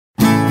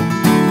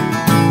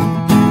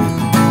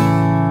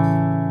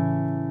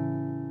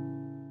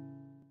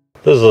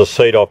This is a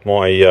seat off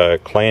my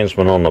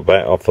Clansman on the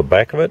back, off the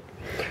back of it.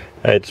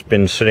 It's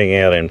been sitting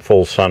out in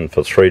full sun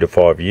for 3 to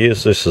 5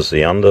 years. This is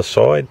the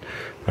underside.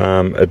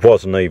 It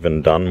wasn't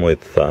even done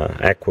with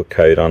aqua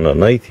coat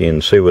underneath. You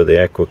can see where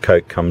the aqua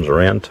coat comes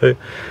around to.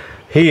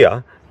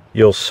 Here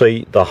you'll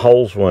see the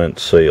holes weren't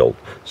sealed,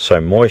 so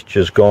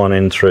moisture's gone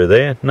in through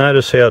there.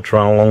 Notice how it's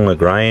run along the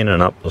grain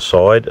and up the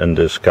side and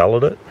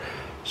discoloured it.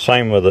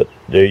 Same with it,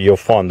 you'll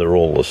find they're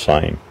all the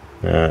same,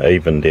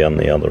 even down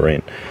the other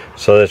end.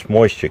 So there's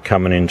moisture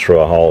coming in through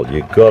a hole.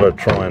 You've got to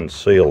try and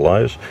seal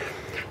those.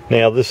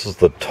 Now this is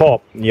the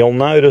top. You'll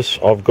notice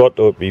I've got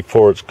to it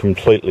before it's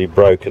completely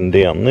broken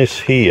down.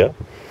 This here,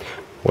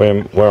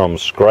 where I'm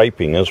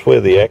scraping, is where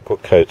the aqua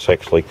coats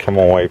actually come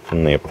away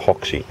from the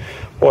epoxy.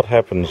 What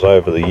happens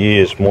over the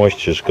years,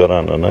 moisture's got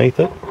underneath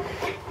it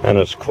and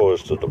it's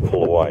caused it to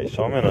pull away.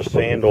 So I'm going to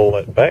sand all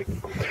that back,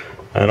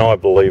 and I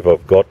believe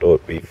I've got to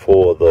it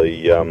before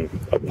the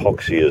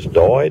epoxy has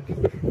died.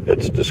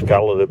 It's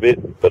discoloured a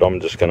bit, but I'm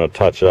just going to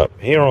touch it up.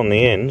 Here on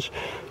the ends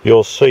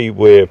you'll see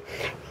where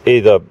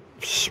either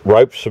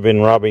ropes have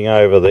been rubbing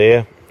over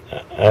there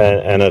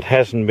and it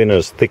hasn't been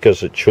as thick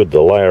as it should,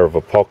 the layer of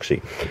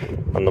epoxy,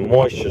 and the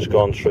moisture's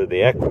gone through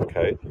the aqua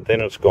coat, then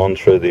it's gone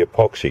through the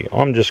epoxy.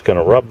 I'm just going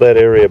to rub that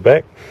area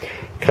back,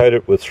 coat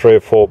it with 3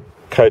 or 4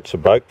 coats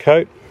of boat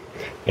coat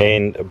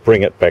and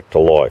bring it back to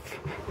life.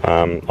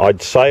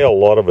 I'd say a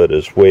lot of it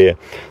is where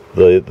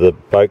the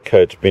boat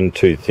coat's been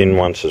too thin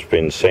once it's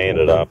been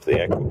sanded after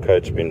the aqua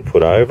coat's been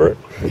put over it,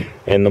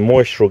 and the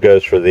moisture will go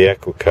through the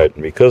aqua coat,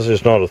 and because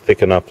there's not a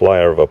thick enough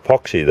layer of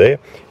epoxy there,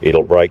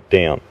 it'll break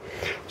down.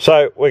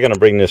 So we're going to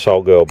bring this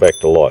old girl back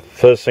to life.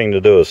 First thing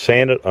to do is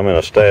sand it. I'm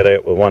going to stay it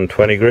out with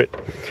 120 grit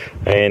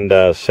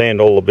and sand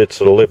all the bits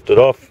that are lifted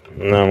off,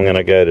 and then I'm going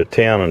to go to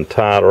town and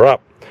tar her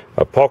up,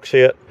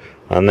 epoxy it,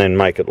 and then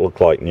make it look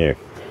like new.